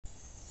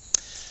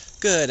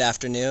Good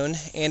afternoon.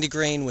 Andy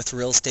Green with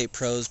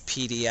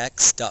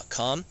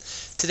realestateprospdx.com.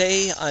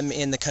 Today I'm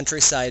in the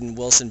countryside in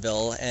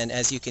Wilsonville, and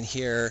as you can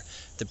hear,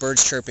 the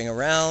birds chirping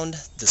around,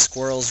 the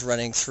squirrels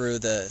running through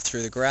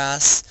the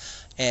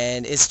grass,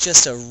 and it's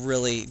just a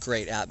really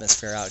great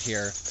atmosphere out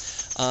here.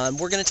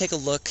 We're going to take a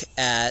look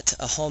at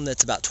a home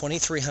that's about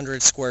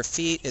 2,300 square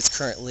feet. It's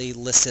currently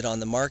listed on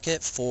the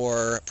market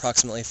for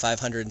approximately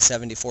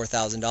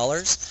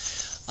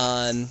 $574,000.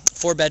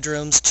 4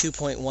 bedrooms,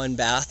 2.1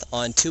 bath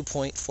on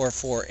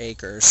 2.44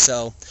 acres.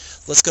 So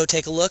let's go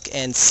take a look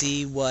and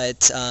see what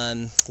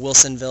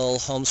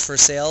Wilsonville homes for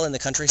sale in the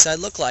countryside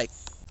look like.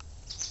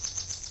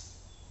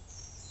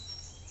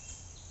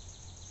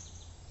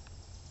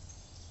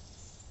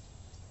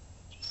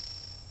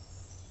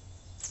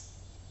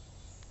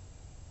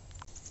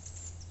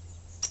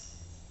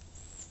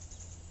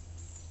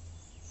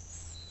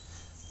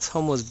 This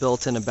home was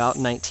built in about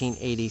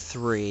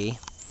 1983.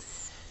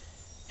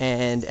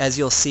 And as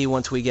you'll see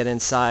once we get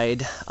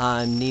inside,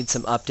 needs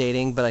some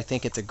updating, but I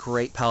think it's a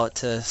great palette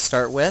to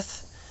start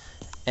with,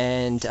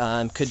 and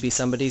could be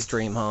somebody's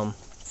dream home.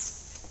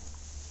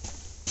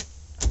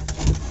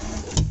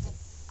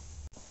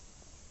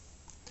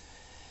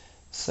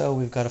 So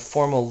we've got a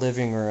formal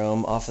living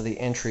room off of the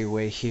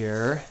entryway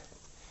here.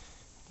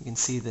 You can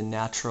see the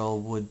natural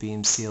wood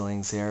beam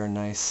ceilings there,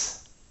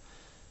 nice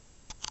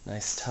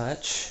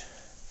touch.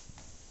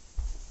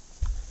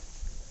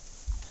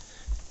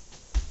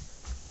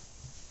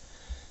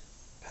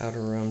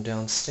 Powder room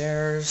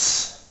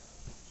downstairs.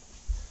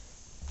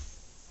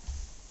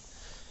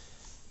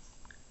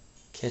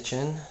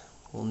 Kitchen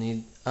will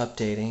need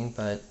updating,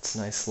 but it's a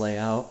nice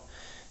layout.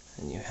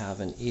 And you have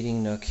an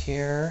eating nook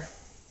here.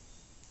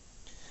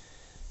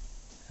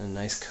 And a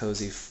nice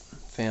cozy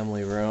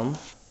family room.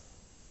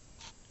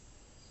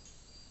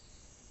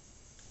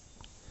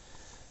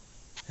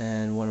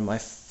 And one of my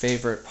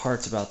favorite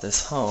parts about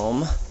this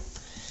home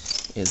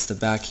is the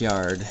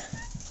backyard.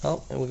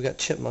 Oh, and we've got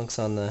chipmunks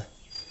on the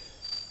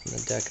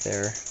deck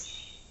there.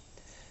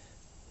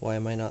 Why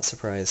am I not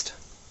surprised?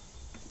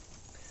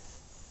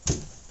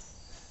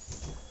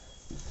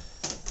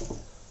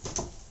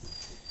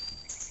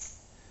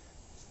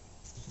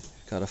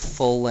 Got a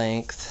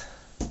full-length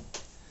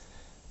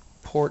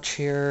porch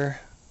here,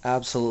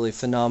 absolutely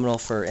phenomenal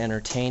for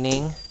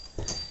entertaining,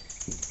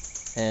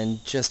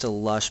 and just a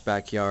lush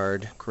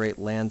backyard, great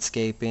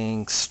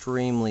landscaping,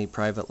 extremely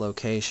private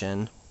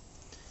location.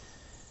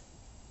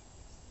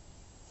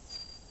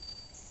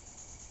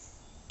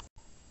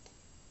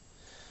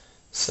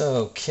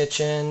 So,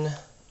 kitchen,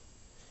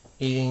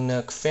 eating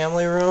nook,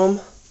 family room,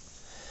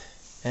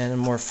 and a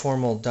more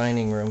formal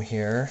dining room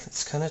here.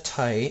 It's kind of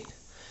tight,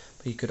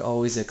 but you could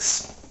always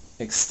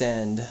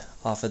extend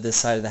off of this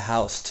side of the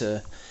house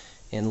to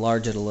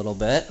enlarge it a little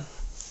bit.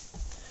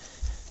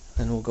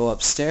 Then we'll go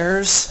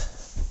upstairs,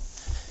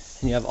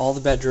 and you have all the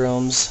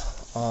bedrooms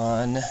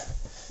on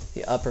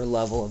the upper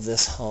level of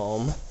this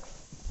home.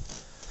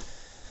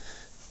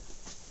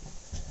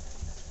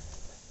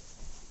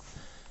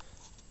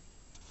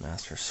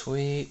 Master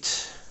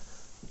suite,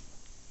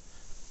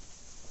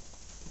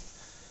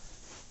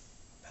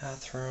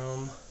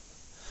 bathroom,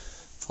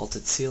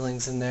 vaulted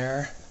ceilings in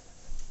there,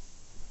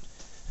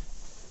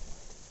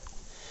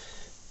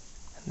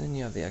 and then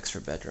you have the extra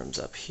bedrooms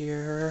up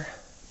here.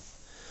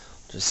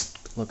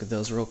 Just look at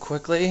those real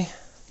quickly.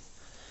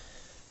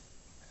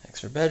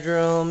 Extra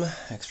bedroom,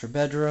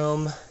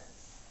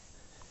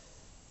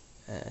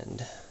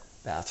 and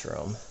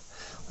bathroom.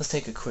 Let's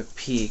take a quick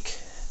peek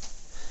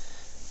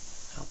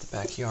out the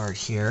backyard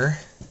here.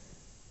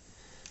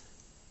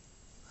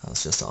 That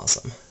was just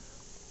awesome.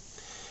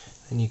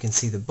 And you can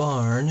see the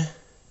barn.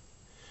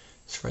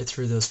 It's right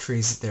through those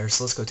trees there,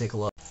 so let's go take a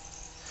look.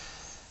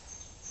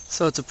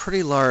 So it's a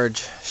pretty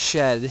large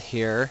shed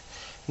here,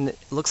 and it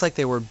looks like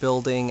they were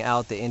building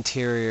out the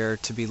interior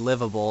to be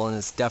livable, and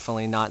it's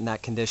definitely not in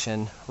that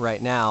condition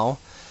right now.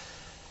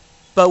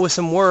 But with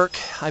some work,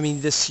 I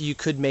mean, you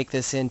could make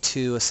this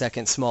into a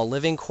second small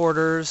living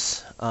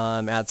quarters,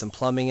 add some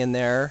plumbing in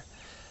there.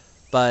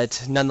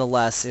 But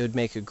nonetheless, it would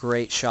make a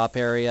great shop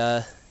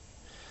area,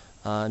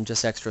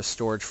 just extra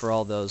storage for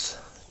all those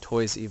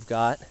toys that you've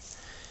got.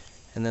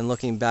 And then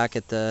looking back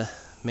at the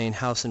main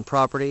house and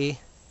property,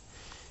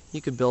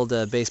 you could build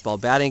a baseball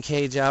batting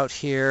cage out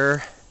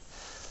here,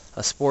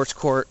 a sports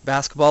court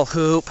basketball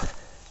hoop.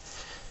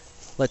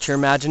 Let your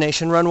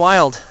imagination run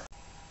wild.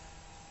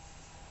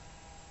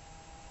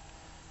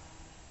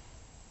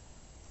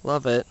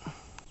 Love it.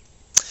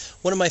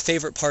 One of my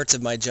favorite parts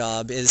of my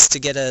job is to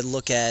get a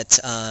look at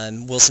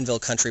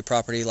Wilsonville Country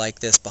Property like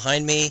this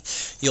behind me.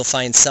 You'll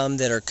find some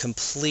that are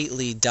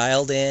completely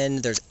dialed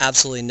in. There's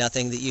absolutely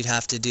nothing that you'd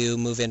have to do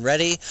move-in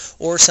ready,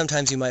 or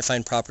sometimes you might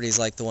find properties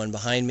like the one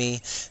behind me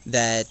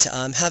that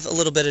have a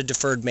little bit of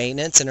deferred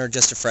maintenance and are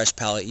just a fresh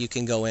palette. You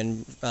can go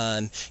in,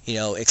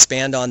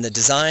 expand on the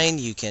design,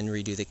 you can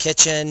redo the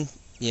kitchen.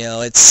 You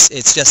know,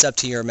 it's just up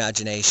to your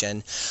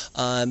imagination.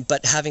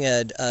 But having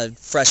a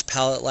fresh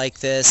palette like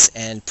this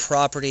and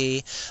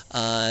property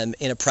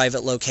in a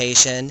private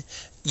location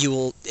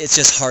it's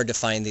just hard to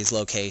find these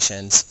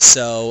locations.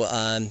 So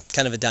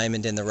kind of a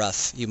diamond in the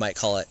rough, you might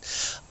call it.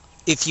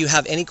 If you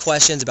have any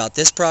questions about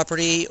this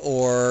property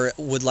or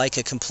would like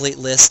a complete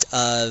list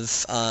of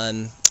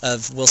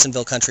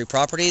Wilsonville Country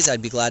properties,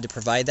 I'd be glad to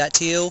provide that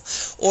to you,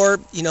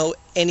 or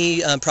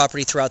any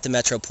property throughout the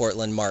Metro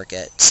Portland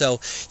market. So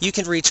you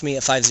can reach me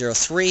at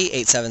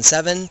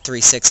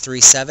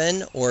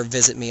 503-877-3637 or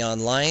visit me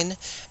online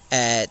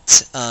at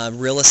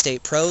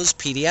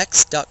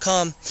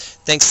realestateprospdx.com.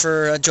 Thanks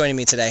for joining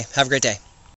me today. Have a great day.